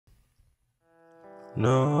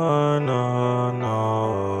No, no,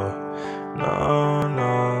 no, no,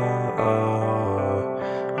 no, oh,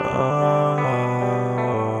 no,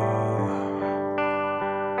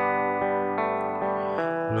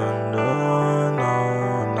 no, no,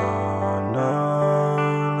 no,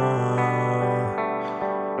 no,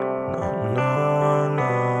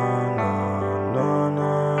 no, no,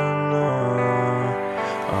 no.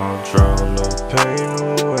 I'll drown the pain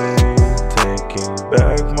away, taking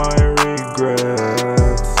back my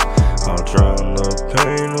regrets. I'll drown the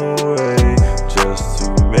pain away just to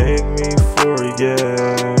make me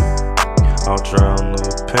forget. I'll drown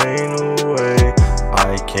the pain away,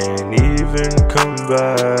 I can't even come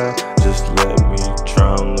back. Just let me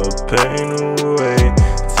drown the pain away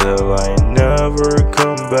till I never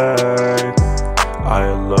come back.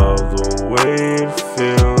 I love the way it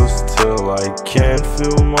feels till I can't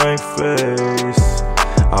feel my face.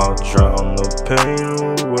 I'll drown the pain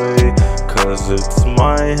away, cause it's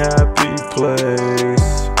my happy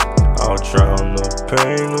place. I'll drown the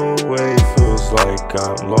pain away, feels like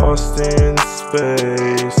I'm lost in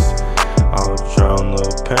space. I'll drown the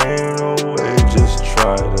pain away, just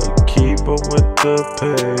try to keep up with the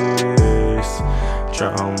pace.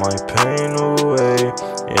 Drown my pain away,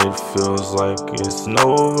 it feels like it's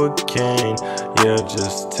Novocaine. Yeah,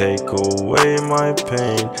 just take away my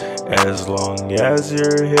pain, as long as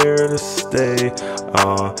you're here to stay.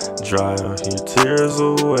 Dry your tears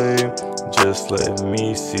away, just let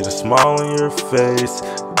me see the smile on your face.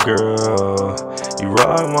 Girl, you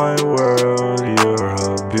rock my world, you're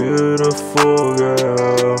a beautiful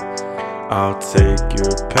girl. I'll take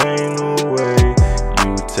your pain away,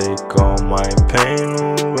 you take all my pain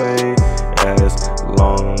away. As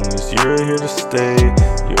long as you're here to stay,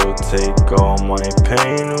 you'll take all my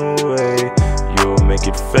pain away. You'll make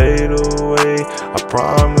it fade away. I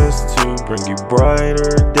promise to bring you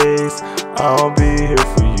brighter days. I'll be here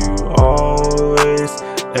for you always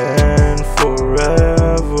and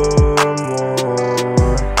forevermore.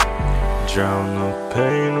 Drown the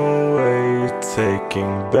pain away,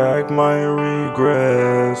 taking back my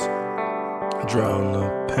regrets. Drown the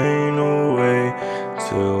pain away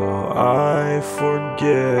till I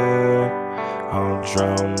forget. I'll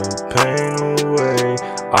drown the pain away,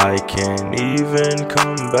 I can't even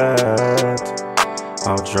combat.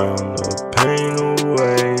 I'll drown the pain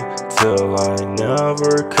away till I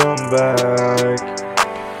never come back.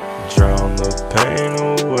 Drown the pain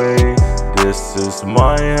away, this is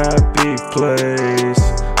my happy place.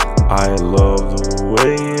 I love the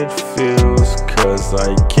way it feels, cause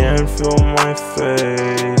I can't feel my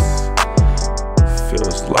face.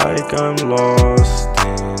 Feels like I'm lost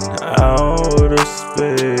in outer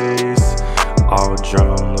space. I'll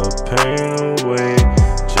drown the pain away,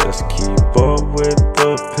 just keep up with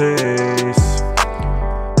the pace.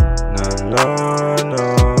 Na na na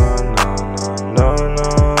na na na na na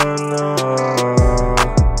na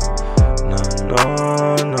na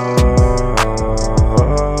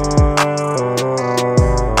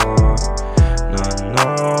na na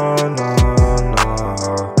na.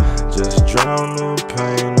 Just drown the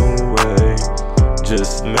pain away,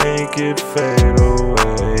 just make it fade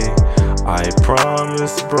away. I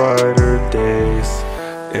promise brighter days,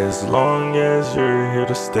 as long as you're here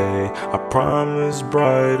to stay. I promise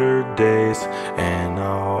brighter days, and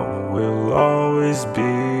I will always be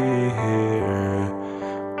here,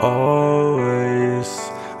 always.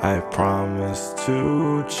 I promise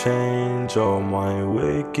to change all my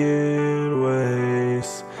wicked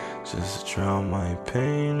ways, just drown my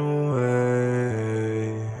pain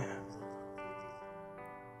away.